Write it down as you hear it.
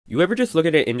You ever just look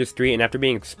at an industry and after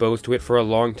being exposed to it for a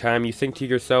long time, you think to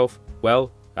yourself,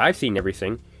 well, I've seen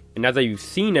everything. And now that you've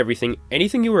seen everything,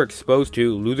 anything you were exposed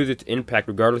to loses its impact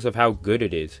regardless of how good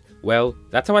it is. Well,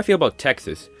 that's how I feel about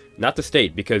Texas. Not the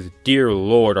state, because dear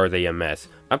lord are they a mess.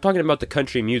 I'm talking about the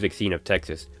country music scene of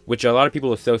Texas, which a lot of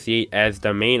people associate as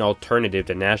the main alternative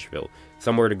to Nashville.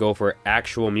 Somewhere to go for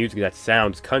actual music that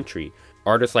sounds country.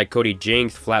 Artists like Cody,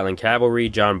 Flatland Cavalry,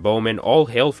 John Bowman all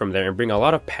hail from there and bring a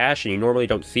lot of passion you normally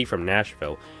don't see from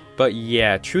Nashville. But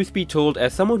yeah, truth be told,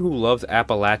 as someone who loves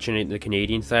Appalachian and the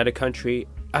Canadian side of country,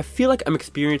 I feel like I'm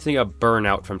experiencing a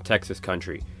burnout from Texas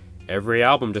country. Every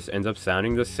album just ends up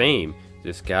sounding the same.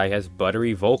 This guy has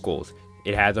buttery vocals.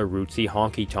 It has a rootsy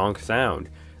honky-tonk sound.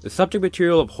 The subject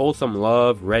material of wholesome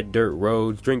love, red dirt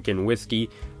roads, drinking whiskey,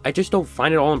 I just don't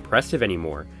find it all impressive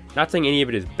anymore. Not saying any of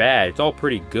it is bad, it's all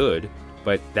pretty good,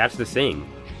 but that's the thing.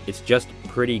 It's just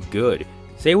pretty good.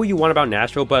 Say what you want about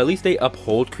Nashville, but at least they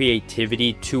uphold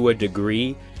creativity to a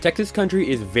degree. Texas country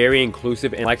is very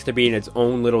inclusive and likes to be in its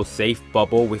own little safe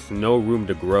bubble with no room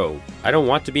to grow. I don't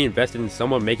want to be invested in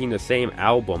someone making the same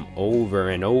album over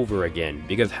and over again,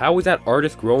 because how is that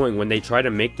artist growing when they try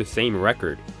to make the same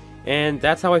record? And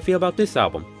that's how I feel about this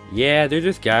album. Yeah, there's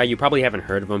this guy, you probably haven't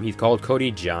heard of him, he's called Cody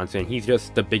Johnson. He's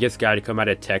just the biggest guy to come out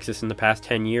of Texas in the past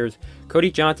 10 years. Cody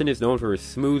Johnson is known for his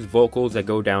smooth vocals that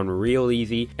go down real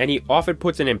easy, and he often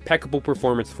puts an impeccable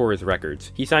performance for his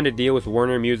records. He signed a deal with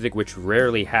Warner Music, which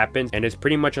rarely happens, and is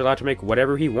pretty much allowed to make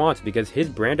whatever he wants because his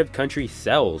brand of country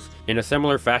sells. In a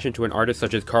similar fashion to an artist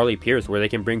such as Carly Pearce, where they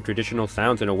can bring traditional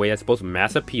sounds in a way that's both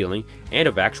mass appealing and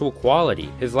of actual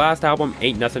quality. His last album,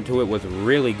 Ain't Nothing to It, was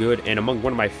really good and among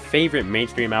one of my favorite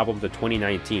mainstream albums of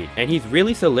 2019. And he's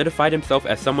really solidified himself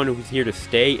as someone who's here to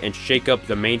stay and shake up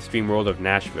the mainstream world of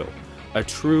Nashville. A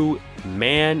true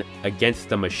man against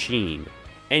the machine.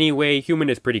 Anyway, Human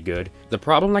is pretty good. The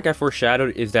problem, like I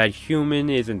foreshadowed, is that Human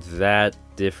isn't that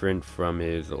different from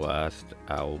his last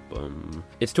album.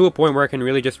 It's to a point where I can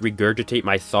really just regurgitate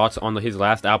my thoughts on his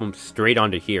last album straight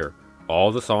onto here.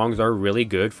 All the songs are really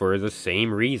good for the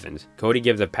same reasons. Cody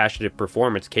gives a passionate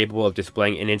performance capable of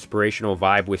displaying an inspirational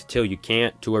vibe with Till You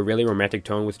Can't to a really romantic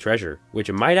tone with Treasure,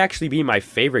 which might actually be my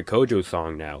favorite Cojo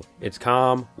song now. It's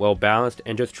calm, well balanced,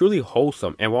 and just truly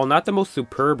wholesome, and while not the most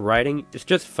superb writing, it's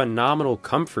just phenomenal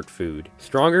comfort food.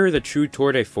 Stronger is a true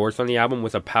tour de force on the album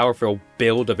with a powerful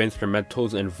build of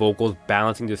instrumentals and vocals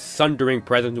balancing the sundering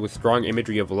presence with strong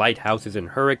imagery of lighthouses and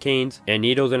hurricanes, and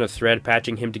needles in a thread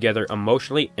patching him together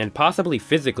emotionally and possibly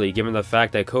physically given the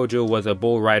fact that Cojo was a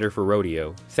bull rider for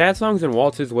rodeo. Sad Songs and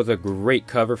Waltzes was a great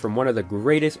cover from one of the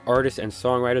greatest artists and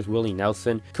songwriters, Willie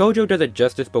Nelson. Cojo does it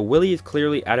justice, but Willie is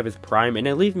clearly out of his prime, and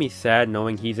it leaves me sad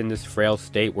knowing he's in this frail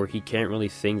state where he can't really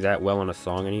sing that well on a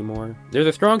song anymore. There's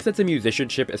a strong sense of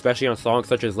musicianship, especially on songs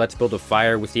such as Let's Build a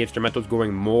Fire, with the instrumentals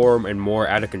growing more and more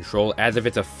out of control as if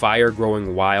it's a fire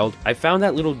growing wild. I found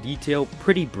that little detail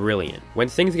pretty brilliant. When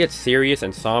things get serious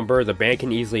and somber, the band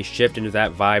can easily shift into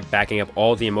that vibe, backing up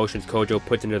all the emotions Cojo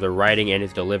puts into the writing and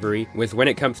his delivery, with When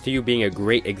It Comes to You being a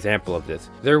great example of this.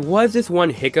 There was this one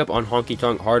hiccup on Honky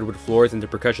Tonk Hardwood Floors and the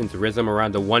percussion's rhythm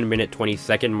around the 1 minute 20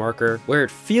 second marker, where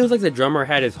it feels like the drummer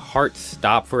had his heart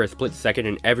stop for a split second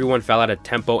and everyone fell out of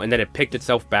tempo and then it picked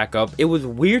itself back up. It was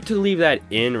weird to leave that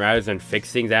in rather than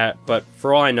fixing that, but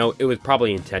for all I know, it was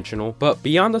probably intentional. But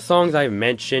beyond the songs I've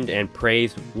mentioned and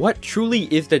praised, what truly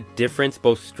is the difference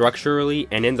both structurally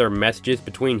and in their messages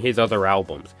between his other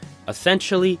albums?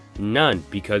 Essentially, none,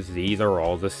 because these are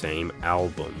all the same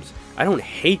albums. I don't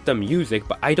hate the music,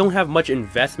 but I don't have much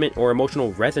investment or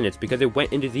emotional resonance because it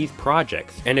went into these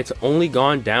projects, and it's only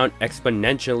gone down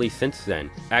exponentially since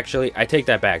then. Actually, I take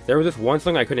that back. There was this one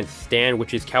song I couldn't stand,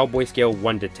 which is Cowboy Scale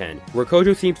 1 to 10, where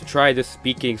Cojo seems to try this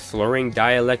speaking slurring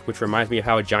dialect, which reminds me of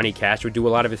how Johnny Cash would do a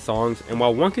lot of his songs, and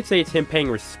while one could say it's him paying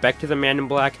respect to the Man in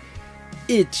Black,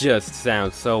 it just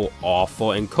sounds so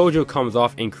awful, and Cojo comes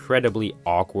off incredibly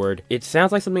awkward. It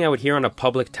sounds like something I would hear on a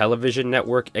public television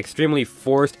network, extremely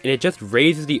forced, and it just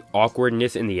raises the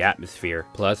awkwardness in the atmosphere.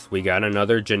 Plus, we got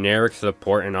another generic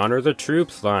support and honor the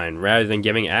troops line. Rather than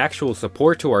giving actual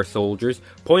support to our soldiers,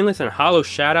 pointless and hollow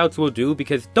shoutouts will do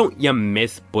because don't you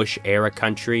miss Bush-era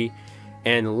country?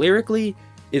 And lyrically,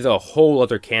 is a whole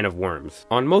other can of worms.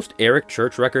 On most Eric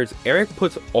Church records, Eric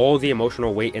puts all the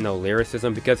emotional weight in the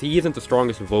lyricism because he isn't the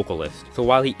strongest vocalist. So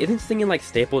while he isn't singing like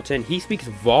Stapleton, he speaks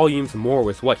volumes more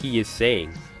with what he is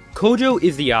saying. Cojo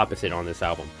is the opposite on this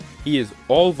album. He is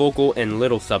all vocal and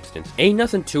little substance. Ain't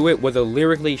Nothing to It was a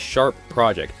lyrically sharp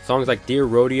project. Songs like Dear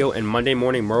Rodeo and Monday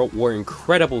Morning Merle were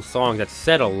incredible songs that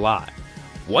said a lot.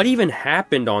 What even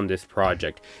happened on this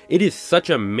project? It is such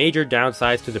a major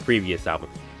downside to the previous album.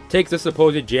 Take the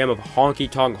supposed jam of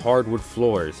honky-tonk hardwood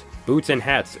floors, boots and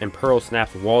hats and pearl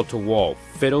snaps wall to wall,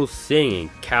 fiddles singing,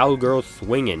 cowgirls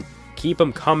swinging, keep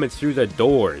 'em coming through the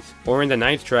doors. Or in the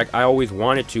 9th track, I Always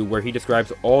Wanted To, where he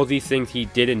describes all these things he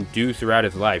didn't do throughout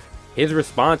his life. His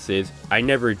response is, I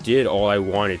never did all I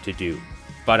wanted to do,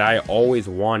 but I always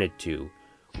wanted to.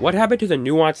 What happened to the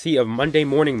nuance of Monday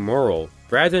Morning Merle?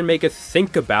 Rather than make us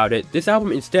think about it, this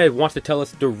album instead wants to tell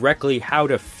us directly how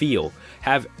to feel.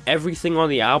 Have everything on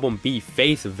the album be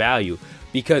face value,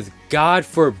 because God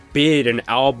forbid an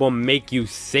album make you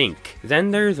think.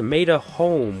 Then there's Made a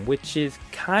Home, which is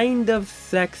kind of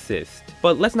sexist.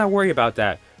 But let's not worry about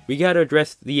that. We gotta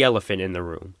address the elephant in the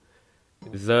room.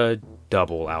 The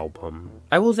double album.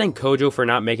 I will thank Cojo for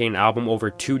not making an album over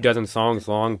 24 songs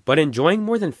long, but enjoying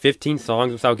more than 15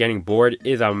 songs without getting bored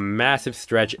is a massive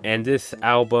stretch, and this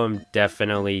album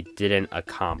definitely didn't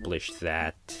accomplish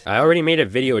that. I already made a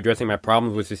video addressing my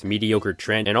problems with this mediocre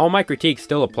trend, and all my critiques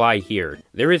still apply here.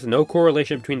 There is no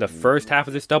correlation between the first half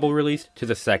of this double release to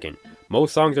the second.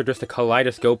 Most songs are just a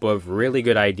kaleidoscope of really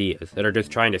good ideas that are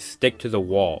just trying to stick to the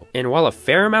wall. And while a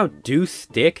fair amount do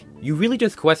stick, you really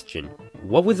just question,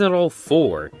 what was it all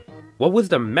for? What was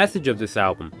the message of this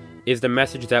album? Is the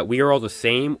message that we are all the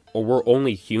same, or we're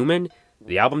only human?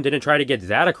 The album didn't try to get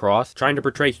that across. Trying to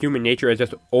portray human nature as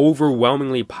just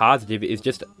overwhelmingly positive is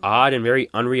just odd and very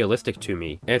unrealistic to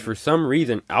me. And for some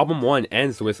reason, album 1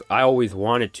 ends with I Always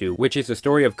Wanted To, which is the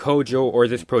story of Cojo or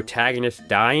this protagonist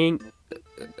dying.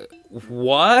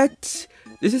 What?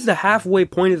 This is the halfway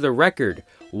point of the record.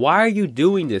 Why are you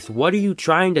doing this? What are you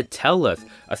trying to tell us?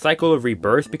 A cycle of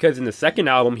rebirth? Because in the second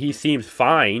album he seems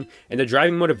fine, and the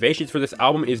driving motivations for this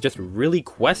album is just really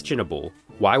questionable.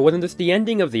 Why wasn't this the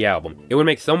ending of the album? It would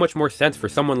make so much more sense for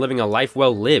someone living a life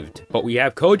well lived. But we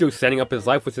have Cojo setting up his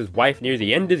life with his wife near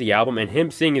the end of the album and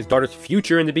him seeing his daughter's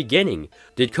future in the beginning.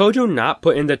 Did Cojo not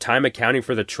put in the time accounting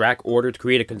for the track order to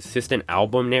create a consistent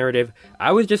album narrative?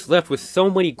 I was just left with so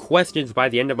many questions by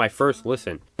the end of my first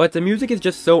listen. But the music is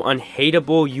just so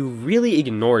unhateable, you really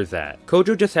ignore that.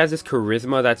 Cojo just has this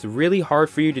charisma that's really hard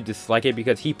for you to dislike it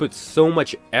because he puts so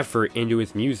much effort into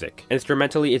his music.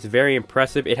 Instrumentally, it's very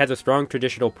impressive, it has a strong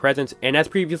traditional presence, and as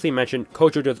previously mentioned,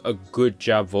 Cojo does a good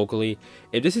job vocally.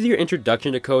 If this is your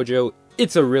introduction to Cojo,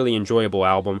 it's a really enjoyable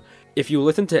album. If you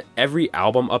listen to every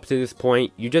album up to this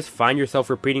point, you just find yourself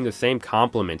repeating the same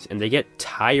compliments, and they get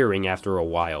tiring after a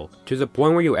while. To the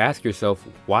point where you ask yourself,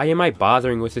 why am I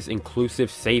bothering with this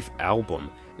inclusive, safe album?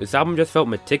 This album just felt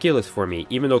meticulous for me,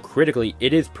 even though critically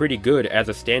it is pretty good as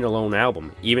a standalone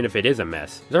album, even if it is a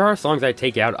mess. There are songs I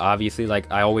take out, obviously,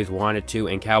 like I Always Wanted To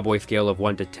and Cowboy Scale of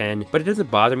 1 to 10, but it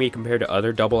doesn't bother me compared to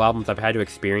other double albums I've had to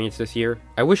experience this year.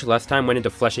 I wish less time went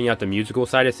into fleshing out the musical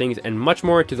side of things and much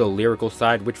more into the lyrical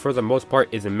side, which for the most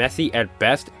part is messy at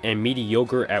best and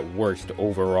mediocre at worst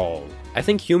overall. I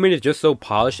think Human is just so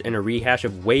polished and a rehash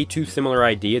of way too similar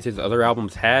ideas his other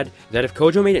albums had, that if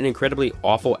Cojo made an incredibly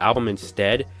awful album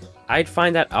instead, I'd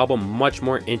find that album much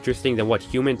more interesting than what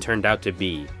Human turned out to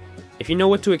be. If you know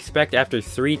what to expect after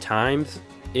 3 times,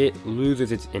 it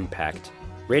loses its impact.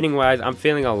 Rating wise, I'm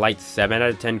feeling a light 7 out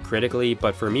of 10 critically,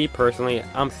 but for me personally,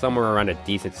 I'm somewhere around a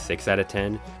decent 6 out of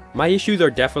 10. My issues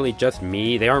are definitely just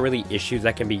me, they aren't really issues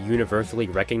that can be universally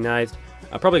recognized.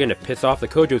 I'm probably going to piss off the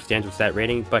Cojo stands with that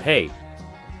rating, but hey,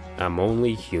 I'm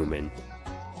only human.